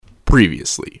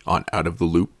Previously on Out of the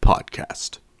Loop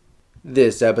podcast.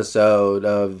 This episode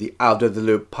of the Out of the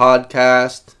Loop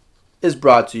podcast is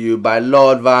brought to you by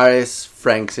Lord Varys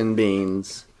Franks and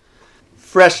Beans.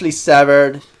 Freshly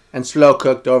severed and slow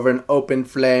cooked over an open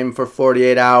flame for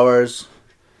 48 hours,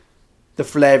 the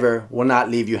flavor will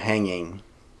not leave you hanging.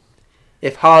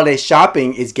 If holiday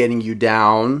shopping is getting you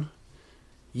down,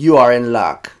 you are in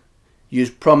luck. Use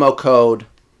promo code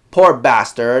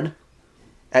POORBASTARD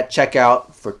at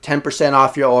checkout for 10%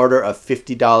 off your order of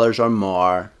 $50 or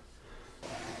more.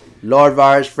 Lord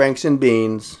Varys Franks and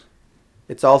Beans.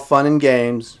 It's all fun and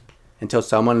games until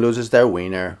someone loses their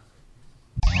wiener.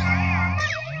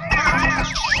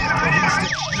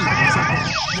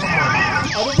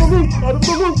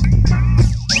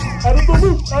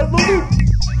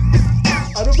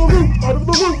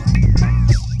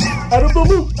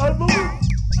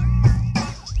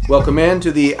 Welcome in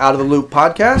to the Out of the Loop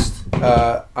podcast.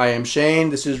 I am Shane.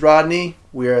 This is Rodney.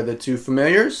 We are the two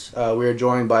familiars. We are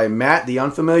joined by Matt, the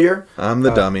unfamiliar. I'm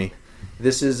the dummy.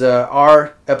 This is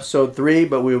our episode 3,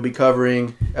 but we will be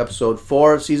covering episode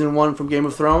 4 of season 1 from Game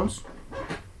of Thrones.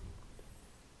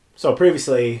 So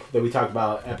previously, that we talked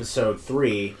about episode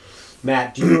 3,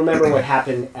 Matt, do you remember what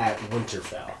happened at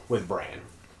Winterfell with Bran?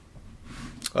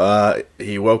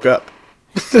 He woke up.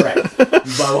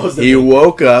 Correct. He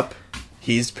woke up.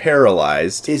 He's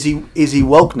paralyzed. Is he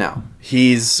woke now?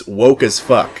 He's woke as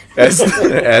fuck, as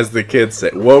the kids say.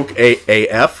 Woke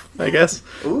AF, I guess.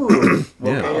 Ooh,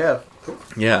 woke AF.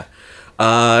 Yeah.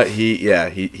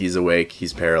 He's awake.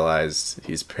 He's paralyzed.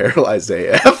 He's paralyzed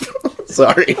AF.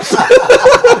 Sorry.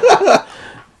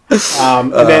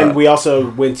 And then we also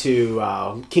went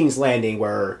to King's Landing,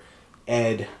 where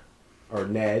Ned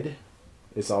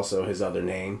is also his other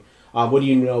name. What do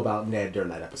you know about Ned during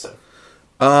that episode?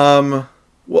 Well,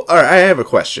 all right, I have a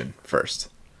question first.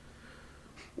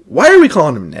 Why are we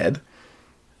calling him Ned?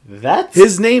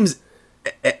 His name's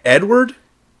Edward?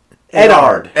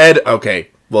 Eddard.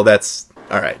 Okay. Well, that's...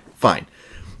 Alright, fine.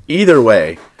 Either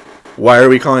way, why are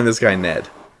we calling this guy Ned?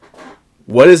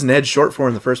 What is Ned short for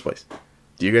in the first place?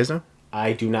 Do you guys know?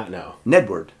 I do not know.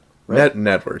 Nedward. Right?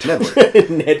 Nedward.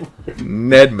 Nedward.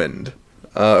 Nedmund.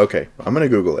 Okay, I'm going to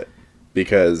Google it.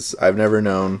 Because I've never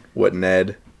known what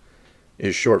Ned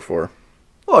is short for.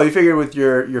 Well, you figure with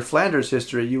your Flanders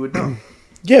history, you would know.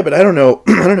 Yeah, but I don't know.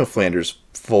 I don't know Flanders'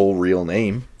 full real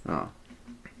name. Oh.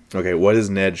 Okay, what is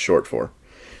Ned short for?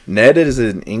 Ned is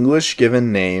an English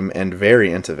given name and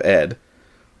variant of Ed.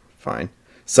 Fine.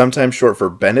 Sometimes short for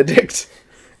Benedict,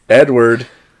 Edward,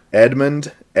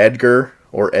 Edmund, Edgar,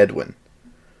 or Edwin.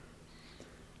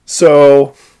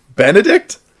 So,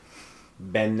 Benedict?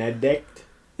 Benedict?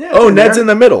 Yeah, Ned's in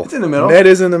the middle. It's in the middle. Ned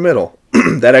is in the middle.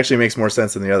 That actually makes more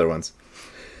sense than the other ones.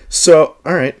 So,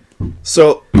 alright.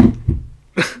 So,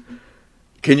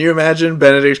 can you imagine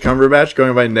Benedict Cumberbatch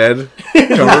going by Ned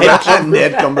Cumberbatch?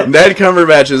 Ned Cumberbatch. Ned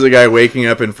Cumberbatch is a guy waking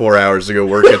up in 4 hours to go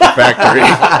work at the factory.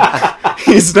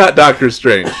 He's not Doctor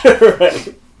Strange.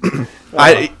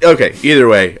 Right. Okay, either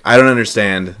way, I don't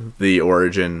understand the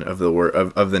origin of the word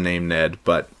of the name Ned,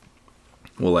 but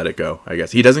we'll let it go, I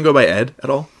guess. He doesn't go by Ed at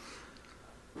all?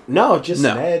 No, just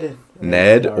No. Ned.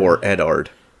 Ned or Eddard.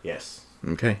 Yes.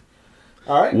 Okay.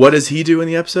 All right. What does he do in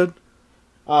the episode?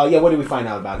 What did we find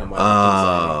out about him?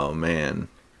 Oh, man.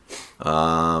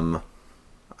 That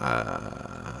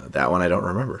one I don't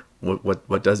remember.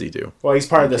 What does he do? Well, he's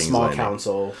part of the King's small Landing.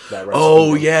 council that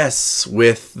Oh, yes,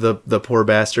 with the poor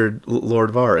bastard Lord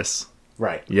Varys.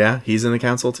 Right. Yeah, he's in the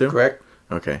council too? Correct.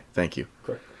 Okay, thank you.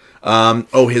 Correct.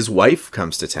 His wife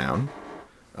comes to town.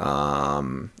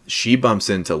 She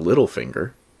bumps into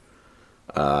Littlefinger.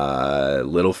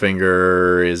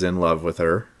 Littlefinger is in love with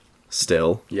her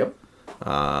still. Yep.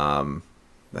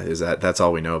 That's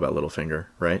all we know about Littlefinger,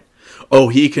 right? Oh,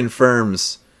 he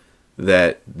confirms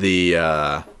that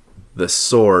the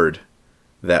sword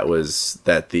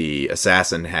that the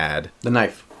assassin had. The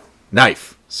knife.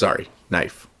 Knife.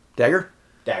 Dagger?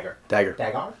 Dagger. Dagger.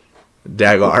 Dagar?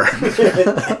 Dagar.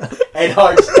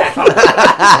 Eddard's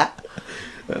dagger.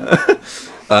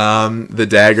 The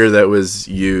dagger that was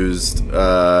used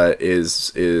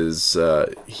is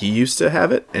he used to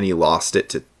have it and he lost it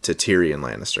to Tyrion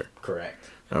Lannister. Correct.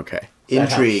 Okay.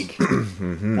 Intrigue.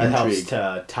 That helps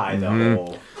to tie the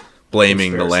whole...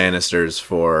 Blaming the conspiracy. Lannisters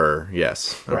for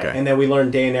yes. Okay. Right. And then we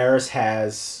learned Daenerys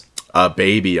has... A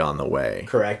baby on the way.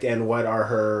 Correct. And what are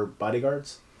her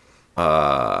bodyguards?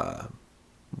 Blood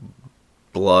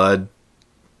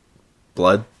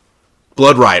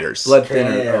riders. Blood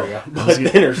thinner. There we go. Blood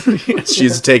thinners.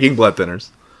 She's taking blood thinners.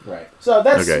 Right. So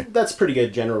that's Okay. that's pretty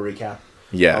good general recap.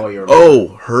 Yeah. Oh, you're right.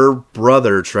 Oh, her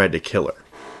brother tried to kill her.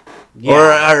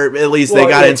 Yeah. Or at least Well, they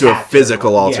got he into a attacked her.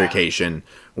 physical Yeah. altercation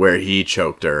where he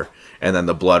choked her, and then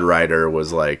the Blood Rider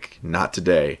was like, "Not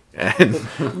today," and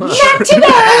Not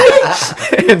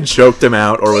today! and choked him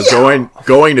out, or was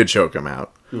going to choke him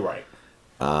out. Right.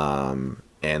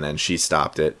 And then she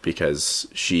stopped it because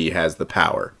she has the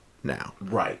power now.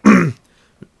 Right.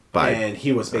 By And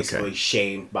he was basically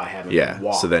shamed by having yeah, to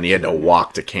walk. so then he had to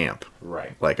walk to camp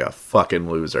Right. like a fucking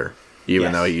loser, even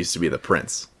Yes. though he used to be the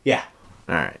prince. Yeah.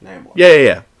 All right. Nine more.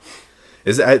 Yeah.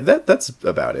 Is that's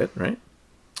about it, right?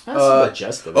 That's the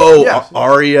gist of it. Oh, Yeah.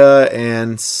 Arya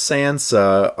and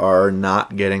Sansa are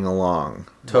not getting along.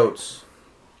 Totes.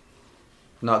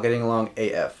 Not getting along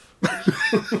AF.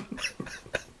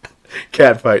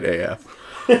 Catfight AF.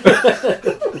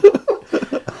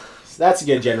 So that's a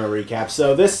good general recap.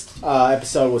 So this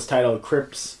episode was titled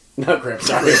Crips. Not Crips,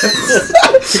 sorry.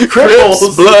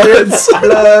 Crips, Bloods.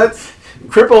 Bloods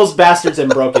Cripples, Bastards, and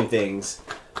Broken Things.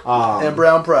 and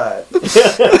Brown Pride.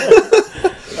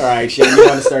 All right, Shane, you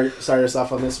want to start us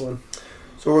off on this one?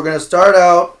 So we're going to start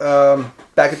out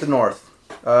back at the north.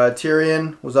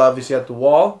 Tyrion was obviously at the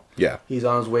wall. Yeah. He's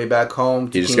on his way back home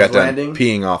to He just King's got done Landing.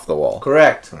 peeing off the wall.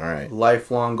 Correct. All right.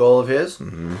 Lifelong goal of his.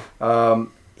 Mm-hmm.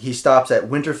 He stops at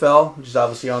Winterfell, which is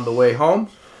obviously on the way home.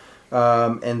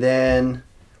 And then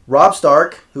Robb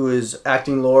Stark, who is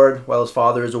acting lord while his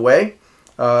father is away,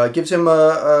 gives him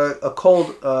a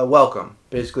cold welcome.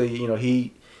 Basically,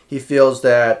 he feels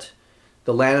that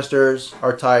the Lannisters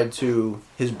are tied to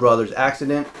his brother's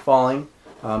accident falling.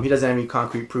 He doesn't have any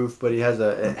concrete proof, but he has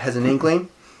an inkling.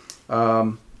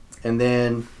 And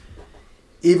then,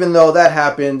 even though that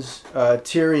happens,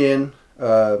 Tyrion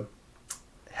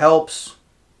helps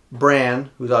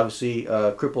Bran, who's obviously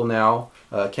crippled now,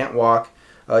 can't walk.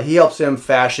 He helps him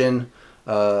fashion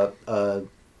a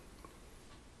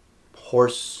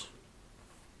horse.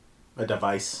 A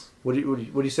device. What do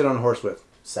you sit on a horse with?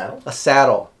 Saddle? A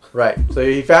saddle, right? So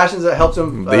he fashions it, helps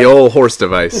him. The old horse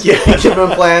device. Yeah, give him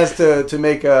plans to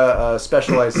make a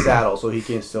specialized saddle so he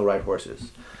can still ride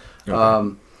horses.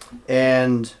 Okay.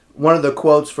 And one of the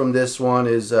quotes from this one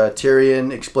is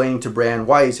Tyrion explaining to Bran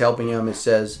why he's helping him. It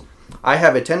says, "I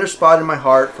have a tender spot in my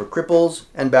heart for cripples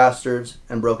and bastards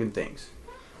and broken things."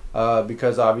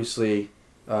 Because obviously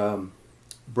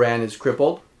Bran is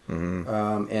crippled.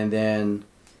 Mm-hmm. And then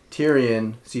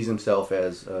Tyrion sees himself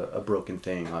as a broken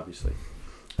thing, obviously.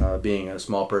 Being a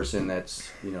small person that's,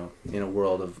 in a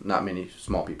world of not many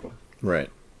small people. Right.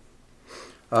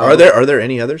 Are there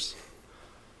any others?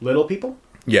 Little people?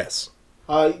 Yes.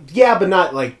 Yeah, but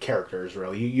not like characters,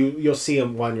 really. You'll see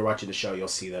them when you're watching the show. You'll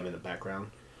see them in the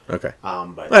background. Okay.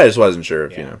 But I just wasn't sure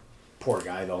if poor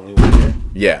guy, the only one here.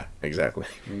 Yeah, exactly.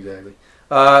 Exactly.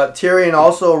 Tyrion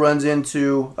also runs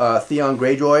into Theon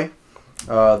Greyjoy,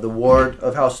 the ward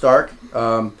of House Stark.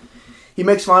 He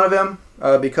makes fun of him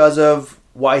because of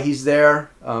why he's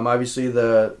there. Obviously,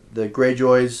 the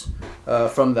Greyjoys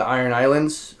from the Iron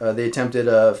Islands, they attempted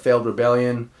a failed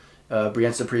rebellion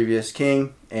against the previous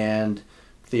king, and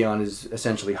Theon is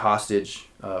essentially hostage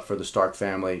for the Stark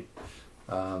family.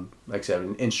 Like I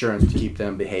said, insurance to keep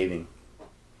them behaving.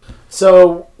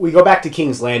 So we go back to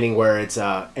King's Landing where it's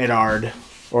Eddard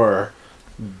or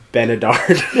Benedard.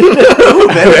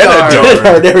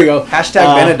 Benedard. There we go.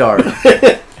 Hashtag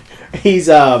Benedard. He's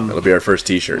That'll be our first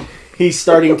T-shirt. he's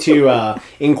starting to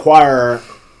inquire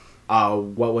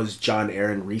what was Jon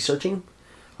Arryn researching.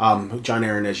 Jon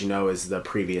Arryn, as you know, is the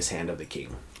previous Hand of the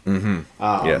King. Mm-hmm.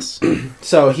 Yes.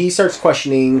 So he starts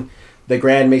questioning the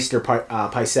Grand Maester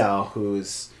Pycelle,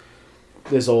 who's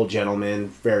this old gentleman,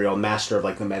 very old master of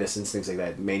like the medicines, things like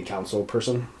that, main council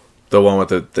person. The one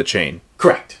with the chain.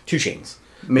 Correct. 2 chains.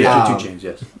 Maester 2 Chains,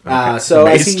 yes. So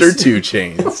Maester 2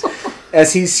 chains.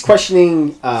 as he's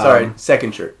questioning... Sorry,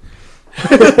 second shirt.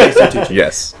 Maester 2 Chains.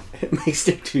 Yes.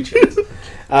 Maester 2 chains.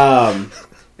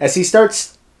 As he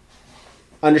starts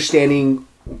understanding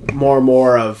more and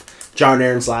more of Jon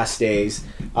Arryn's last days,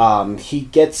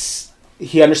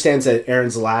 he understands that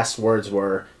Arryn's last words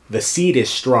were, "The seed is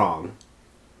strong."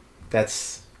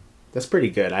 That's pretty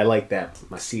good. I like that.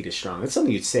 My seed is strong. That's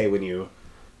something you'd say when you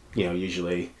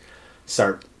usually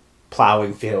start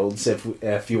plowing fields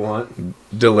if you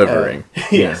want. Delivering.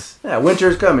 Yes. Yeah, winter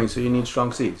is coming, so you need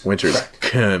strong seeds. Winter's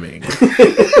coming.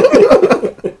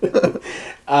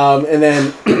 And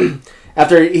then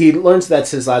after he learns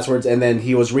that's his last words, and then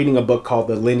he was reading a book called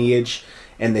The Lineage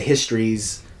and the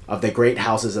Histories of the Great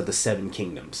Houses of the Seven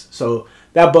Kingdoms. So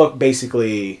that book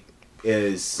basically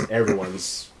is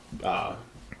everyone's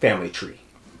family tree.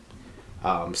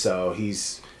 So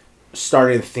he's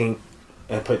starting to think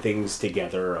and put things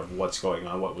together of what's going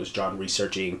on, what was Jon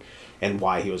researching, and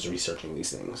why he was researching these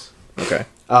things. Okay.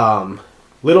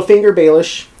 Littlefinger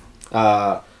Baelish,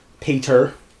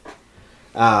 Pater.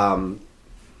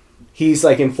 He's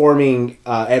like informing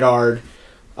Eddard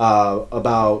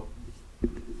about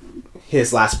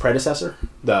his last predecessor,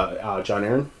 the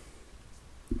Jon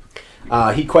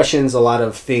Arryn. He questions a lot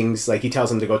of things. Like he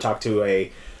tells him to go talk to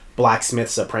a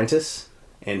blacksmith's apprentice,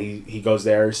 and he goes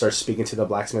there, starts speaking to the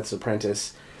blacksmith's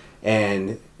apprentice,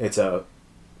 and it's a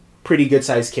pretty good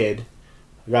sized kid.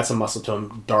 Got some muscle to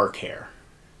him, dark hair.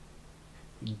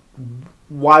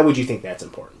 Why would you think that's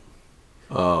important?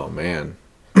 Oh man,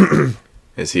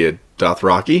 is he a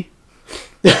Dothraki?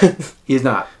 He is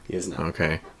not. He is not.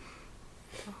 Okay.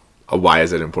 Why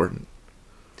is it important?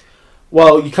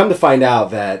 Well, you come to find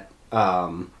out that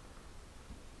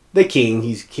the king,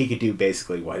 he could do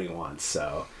basically what he wants.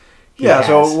 So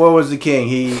So what was the king?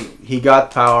 He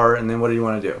got power, and then what did he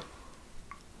want to do?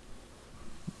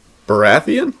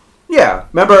 Baratheon? Yeah,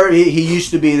 remember he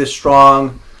used to be the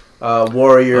strong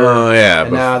warrior. Oh yeah,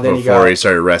 and now then before he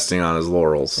started resting on his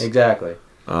laurels. Exactly.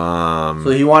 So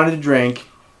he wanted to drink,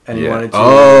 and he wanted to.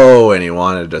 Oh, and he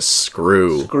wanted to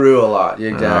screw a lot.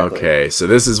 Exactly. Okay, so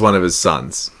this is one of his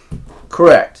sons.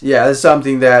 Correct. Yeah, this is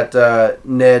something that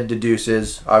Ned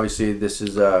deduces. Obviously, this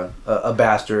is a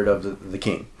bastard of the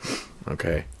king.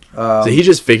 Okay. So he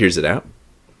just figures it out.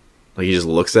 Like he just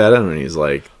looks at him and he's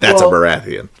like, "That's a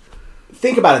Baratheon."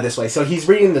 Think about it this way. So he's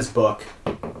reading this book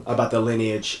about the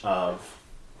lineage of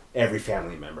every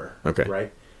family member. Okay.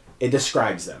 Right? It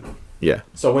describes them. Yeah.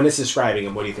 So when it's describing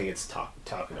them, what do you think it's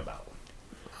talking about?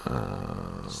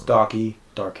 Stocky,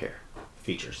 dark hair.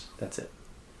 Features. That's it.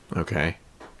 Okay.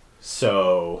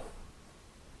 So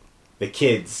the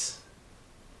kids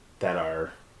that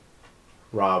are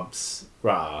Robert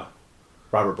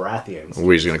Baratheons.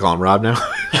 We're just gonna call him Rob now.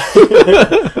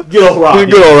 Good old Rob.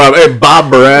 Good old Rob. Hey,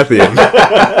 Bob Baratheon.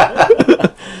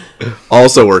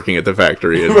 Also working at the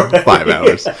factory in 5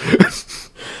 hours.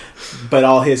 But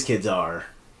all his kids are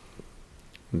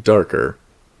Darker.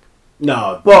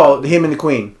 no. Well, him and the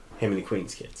queen. Him and the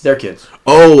queen's kids. Their kids.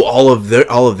 Oh, all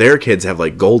of their kids have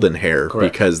like golden hair.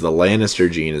 Correct. Because the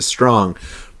Lannister gene is strong.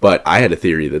 But I had a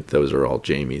theory that those are all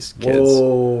Jaime's kids.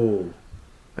 Whoa.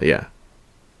 Yeah.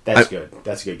 That's good.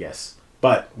 That's a good guess.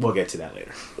 But we'll get to that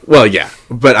later. Well, yeah,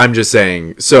 but I'm just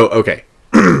saying. So, okay,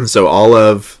 so all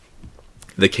of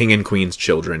the king and queen's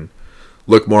children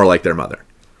look more like their mother.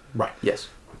 Right. Yes.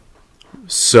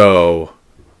 So,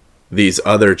 these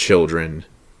other children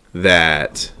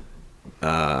that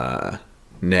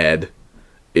Ned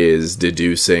is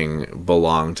deducing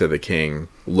belong to the king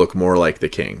look more like the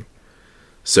king.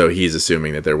 So he's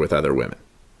assuming that they're with other women.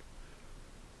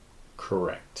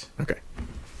 Correct. Okay.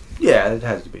 Yeah, it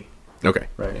has to be. Okay.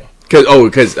 Right. Because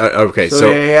okay,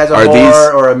 so he has a are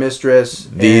whore or a mistress.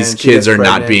 these and she kids gets are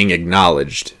not pregnant. being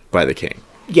acknowledged by the king?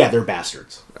 Yeah, they're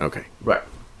bastards. Okay. Right.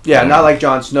 Yeah, not like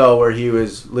Jon Snow, where he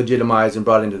was legitimized and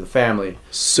brought into the family.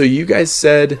 So you guys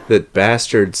said that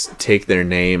bastards take their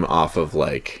name off of,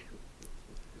 like,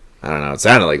 I don't know, it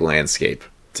sounded like landscape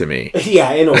to me.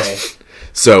 Yeah, in a way.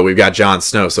 So we've got Jon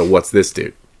Snow, so what's this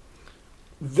dude?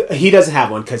 He doesn't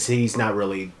have one because he's not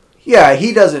really... Yeah,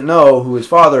 he doesn't know who his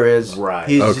father is. Right.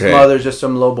 His Okay. mother's just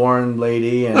some lowborn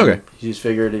lady, and Okay. he just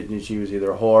figured she was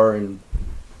either a whore and,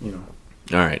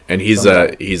 All right, and he's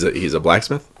a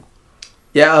blacksmith?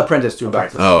 Yeah, apprentice to a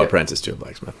blacksmith. Oh, Yeah. apprentice to a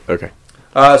blacksmith. Okay.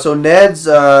 So Ned's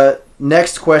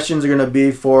next questions are going to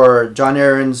be for Jon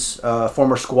Arryn's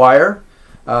former squire,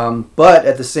 but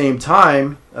at the same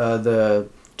time, the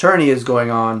tourney is going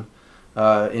on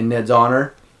in Ned's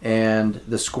honor, and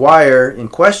the squire in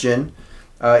question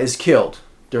is killed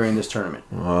during this tournament.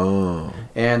 Oh.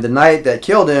 And the knight that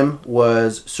killed him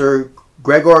was Sir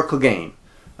Gregor Clegane.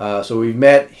 So we've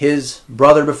met his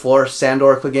brother before,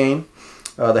 Sandor Clegane,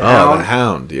 the Hound. The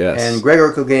Hound, yes. And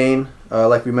Gregor Clegane,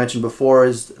 like we mentioned before,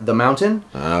 is the Mountain.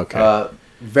 Okay.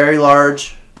 Very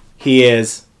large. He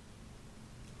is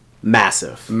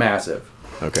massive. Massive.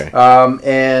 Okay.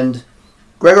 And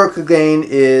Gregor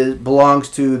Clegane belongs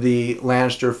to the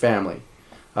Lannister family.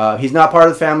 He's not part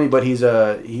of the family, but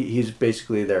he's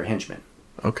basically their henchman.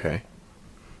 Okay.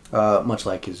 Much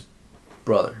like his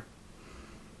brother.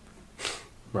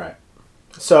 Right.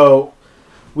 So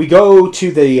we go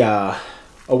to the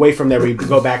away from there. We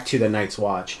go back to the Night's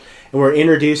Watch, and we're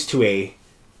introduced to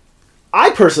I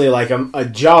personally like him, a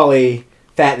jolly,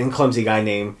 fat and clumsy guy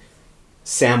named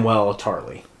Samwell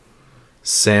Tarly.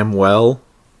 Samuel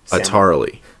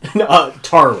Tarly.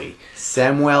 Tarly.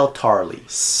 Samwell Tarly.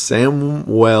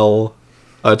 Samuel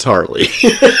Tarly.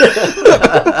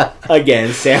 Again,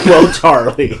 Samwell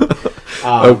Tarly.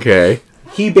 Okay.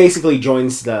 he basically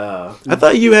joins the. I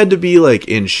thought you had to be like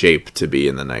in shape to be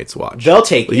in the Night's Watch. They'll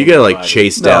take. Like, you gotta like anybody.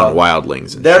 chase down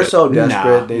wildlings and They're shit. so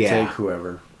desperate, they yeah. take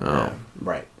whoever. Oh.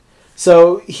 Right.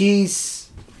 So he's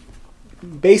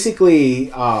basically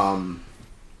a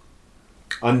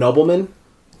nobleman.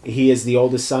 He is the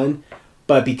oldest son,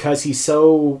 but because he's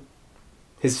so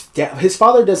his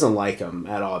father doesn't like him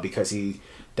at all because he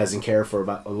doesn't care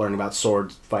for learning about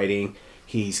sword fighting.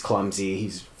 He's clumsy.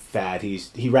 He's fat.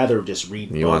 He'd rather just read.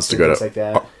 He books wants to and go things to like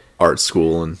that. art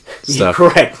school and Yeah, stuff.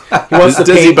 correct. He wants to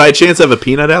Does he paint, by chance have a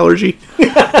peanut allergy?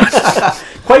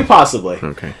 quite possibly.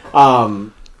 Okay.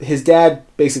 His dad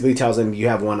basically tells him you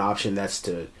have one option, that's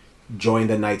to join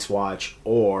the Night's Watch,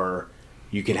 or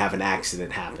you can have an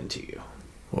accident happen to you.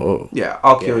 Whoa. Yeah,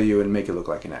 I'll kill you and make it look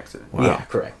like an accident. Wow. Yeah,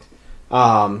 correct.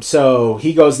 So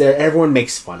he goes there. Everyone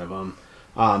makes fun of him.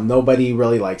 Nobody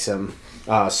really likes him.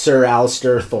 Sir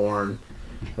Alistair Thorne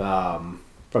from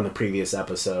the previous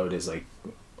episode is like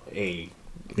a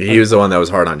He was the one that was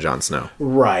hard on Jon Snow.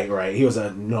 right. He was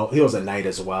a knight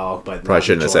as well, but Probably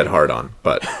shouldn't have said hard on,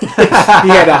 but He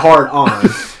had a hard on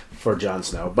for Jon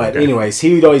Snow. But Okay. anyways,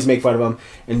 he would always make fun of him,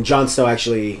 and Jon Snow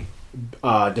actually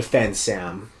defends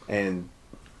Sam and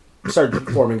started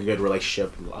forming a good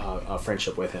relationship, a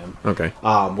friendship with him. okay.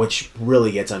 Which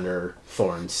really gets under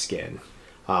Thorne's skin.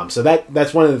 So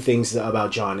that's one of the things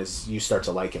about Jon is you start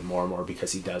to like him more and more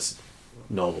because he does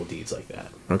noble deeds like that.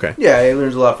 Okay. Yeah, he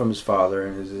learns a lot from his father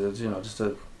and is just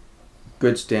a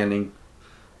good standing,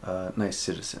 nice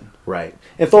citizen. Right.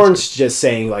 And Thorne's just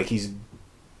saying like he's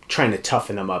trying to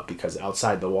toughen him up because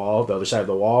outside the wall, the other side of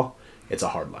the wall, it's a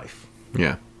hard life.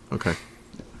 Yeah. Okay.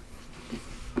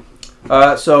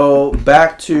 So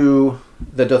back to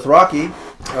the Dothraki.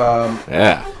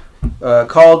 Yeah.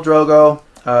 Khal Drogo,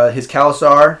 his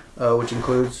Khalasar, which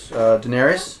includes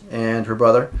Daenerys and her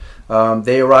brother,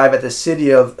 they arrive at the city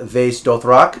of Vaes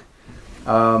Dothrak.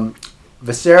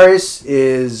 Viserys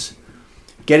is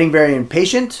getting very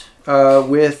impatient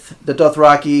with the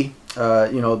Dothraki.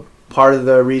 Part of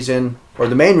the reason, or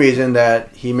the main reason, that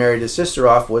he married his sister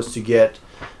off was to get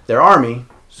their army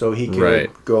so he could Right.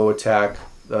 go attack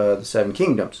the Seven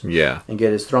Kingdoms Yeah. and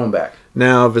get his throne back.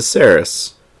 Now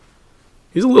Viserys,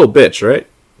 he's a little bitch, right?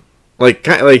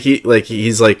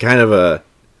 He's like kind of a,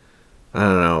 I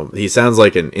don't know. He sounds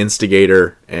like an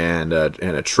instigator and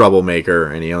a troublemaker,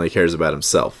 and he only cares about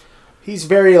himself. He's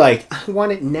very like, I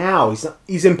want it now.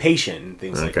 He's impatient and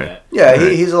things like Okay. that. Yeah,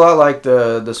 Right. he's a lot like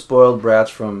the spoiled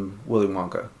brats from Willy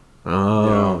Wonka.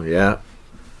 Oh yeah,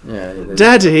 Yeah,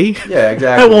 Daddy, yeah, I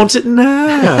exactly. want it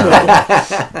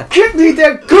now. Give me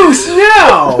that goose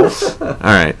now! All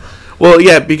right. Well,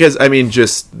 yeah, because I mean,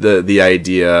 just the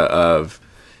idea of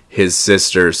his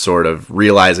sister sort of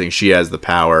realizing she has the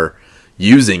power,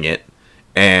 using it,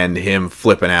 and him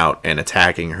flipping out and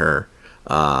attacking her.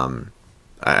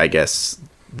 I guess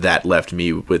that left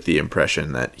me with the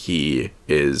impression that he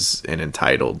is an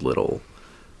entitled little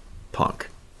punk.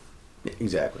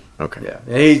 Exactly. Okay. Yeah,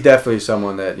 and he's definitely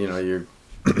someone that you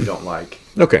don't like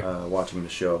Okay. watching the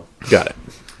show. Got it.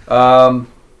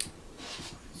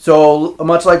 So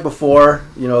much like before,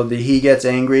 he gets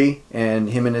angry, and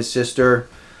him and his sister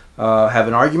have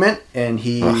an argument, and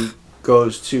he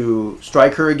goes to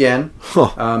strike her again.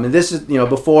 Huh. And this is,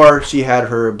 before she had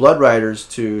her blood riders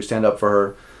to stand up for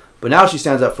her, but now she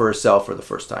stands up for herself for the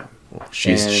first time.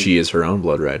 She is her own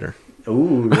blood rider.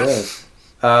 Ooh, yes.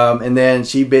 And then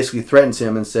she basically threatens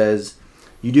him and says,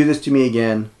 "You do this to me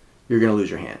again, you're going to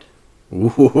lose your hand."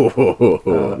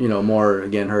 Ooh. More,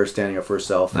 again, her standing up for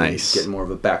herself and Nice. getting more of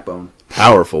a backbone.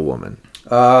 Powerful woman.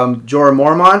 Jorah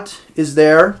Mormont is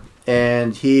there,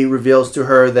 and he reveals to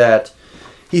her that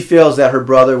he feels that her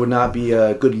brother would not be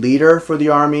a good leader for the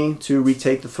army to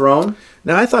retake the throne.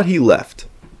 Now, I thought he left.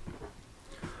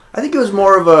 I think it was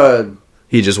more of a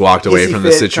He just walked away hissy from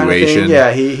the fit kind of thing. situation.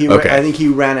 Yeah, he Okay. I think he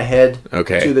ran ahead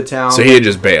Okay. to the town. So he would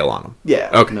just bail on him. Yeah.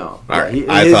 Okay. No. All right.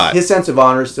 Yeah, his sense of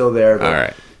honor is still there. But All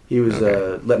right. He was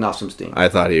Okay. letting off some steam. I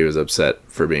thought he was upset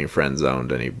for being friend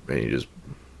zoned, and he just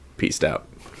pieced out.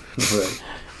 Right.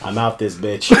 I'm out this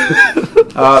bitch.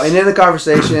 And in the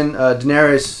conversation,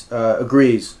 Daenerys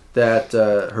agrees that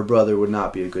her brother would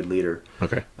not be a good leader,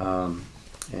 Okay.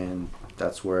 and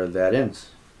that's where that ends.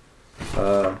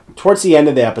 Towards the end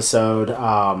of the episode,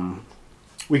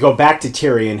 we go back to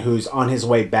Tyrion, who's on his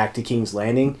way back to King's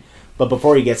Landing. But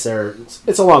before he gets there,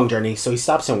 it's a long journey, so he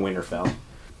stops in Winterfell.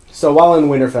 So while in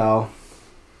Winterfell,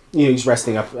 he's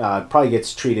resting up. Probably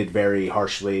gets treated very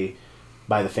harshly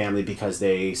by the family because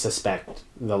they suspect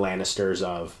the Lannisters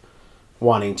of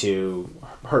wanting to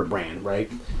hurt Bran,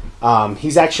 right?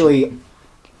 He's actually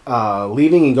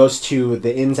leaving and goes to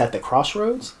the inns at the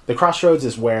Crossroads. The Crossroads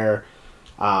is where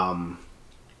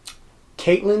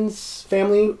Caitlyn's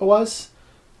family was.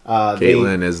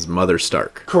 Caitlyn is Mother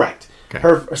Stark. Correct. Okay.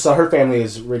 Her family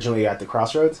is originally at the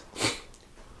Crossroads.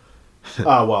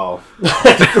 Well,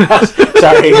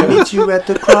 sorry. Meet you at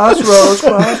the crossroads.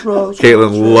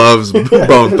 Caitlyn loves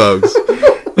Bone Thugs.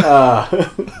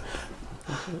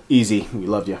 Easy, we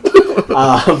loved you.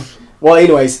 Well,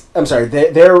 anyways, I'm sorry.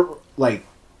 They're like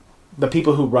the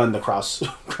people who run the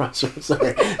Crossroads.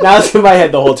 Sorry, now it's in my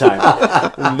head the whole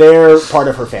time. They're part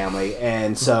of her family,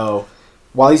 and so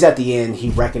while he's at the inn, he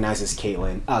recognizes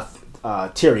Caitlyn.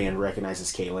 Tyrion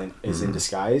recognizes Caitlyn is in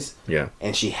disguise. Yeah.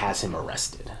 And she has him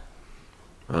arrested.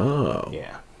 Oh.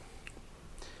 Yeah.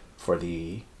 For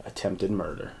the attempted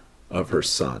murder Of her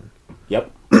son. Yep.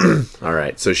 All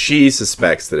right. So she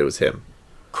suspects that it was him.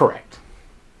 Correct.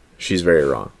 She's very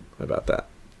wrong about that.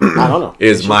 I don't know.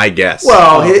 Is my guess.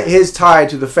 Well, his tie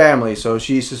to the family, so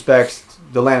she suspects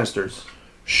the Lannisters.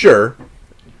 Sure.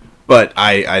 But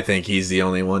I think he's the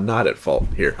only one not at fault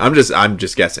here. I'm just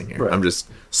guessing here. Right. I'm just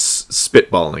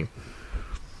spitballing.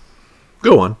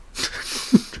 Go on.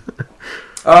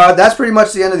 That's pretty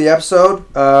much the end of the episode.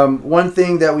 One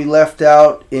thing that we left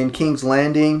out in King's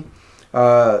Landing,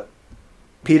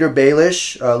 Peter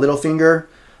Baelish, Littlefinger,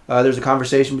 there's a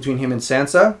conversation between him and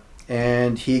Sansa,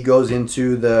 and he goes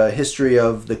into the history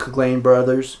of the Clegane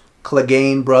brothers.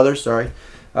 Sorry.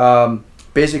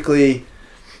 Basically,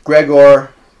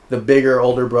 Gregor, the bigger,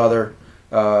 older brother,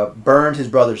 burned his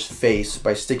brother's face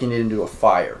by sticking it into a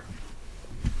fire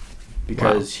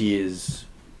because he is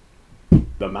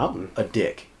The mountain. a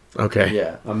dick. Okay.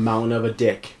 Yeah. A mountain of a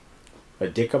dick. A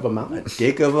dick of a mountain.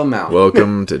 Dick of a mountain.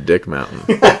 Welcome to Dick Mountain.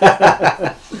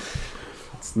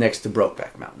 It's next to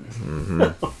Brokeback Mountain. Mm-hmm.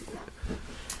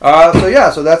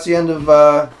 So that's the end of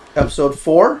episode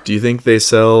 4. Do you think they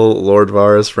sell Lord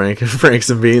Varys Franks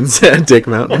and Beans at Dick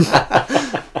Mountain?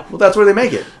 Well, that's where they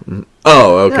make it.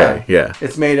 Oh, okay. Yeah.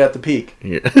 It's made at the peak.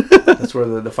 Yeah. That's where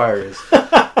the fire is.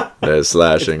 They're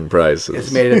slashing prices.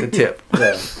 It's made at the tip.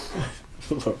 Yeah.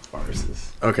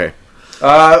 Okay.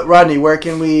 Rodney, where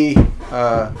can we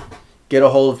get a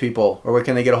hold of people, or where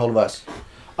can they get a hold of us?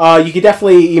 You can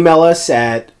definitely email us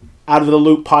at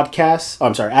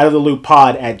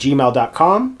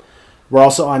outoftheloop@gmail.com. We're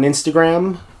also on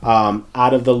Instagram,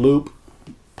 Out of the Loop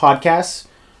Podcast.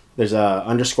 There's a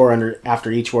underscore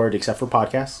after each word except for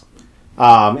podcast.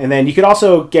 And then you could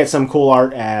also get some cool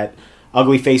art at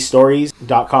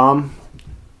uglyfacestories.com.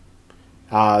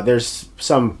 There's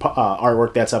some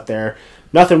artwork that's up there.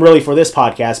 Nothing really for this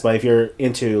podcast, but if you're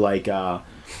into like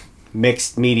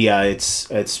mixed media,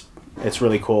 it's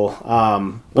really cool.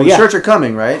 But yeah. Shirts are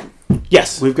coming, right?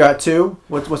 Yes. We've got 2.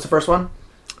 What's the first one?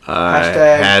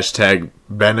 Hashtag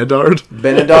Benedard.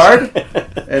 Benedard.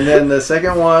 And then the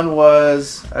second one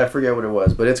was, I forget what it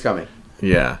was, but it's coming.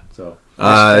 Yeah. So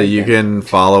you can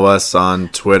follow us on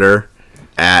Twitter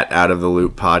at Out of the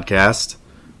Loop Podcast.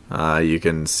 You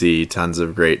can see tons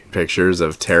of great pictures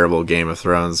of terrible Game of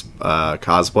Thrones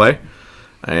cosplay,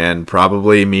 and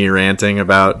probably me ranting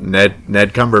about Ned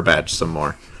Cumberbatch some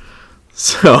more.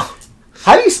 So,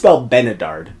 how do you spell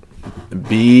Benedard?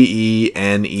 Benedard.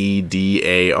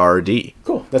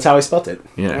 Cool. That's how I spelled it.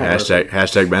 Yeah. Right.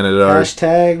 Hashtag Benedard.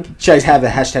 Hashtag. Should I have the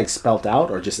hashtag spelt out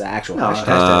or just the actual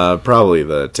hashtag? Probably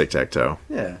the tic-tac-toe.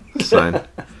 Yeah. Sign.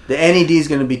 The NED is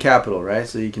going to be capital, right?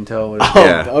 So you can tell what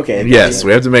Yeah. Okay. Yes,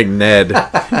 we have to make Ned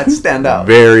that stand out.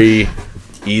 very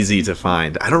easy to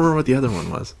find. I don't remember what the other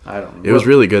one was. I don't know. It was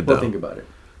really good, though. We'll think about it.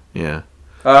 Yeah.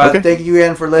 Thank you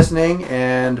again for listening,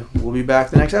 and we'll be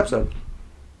back the next episode.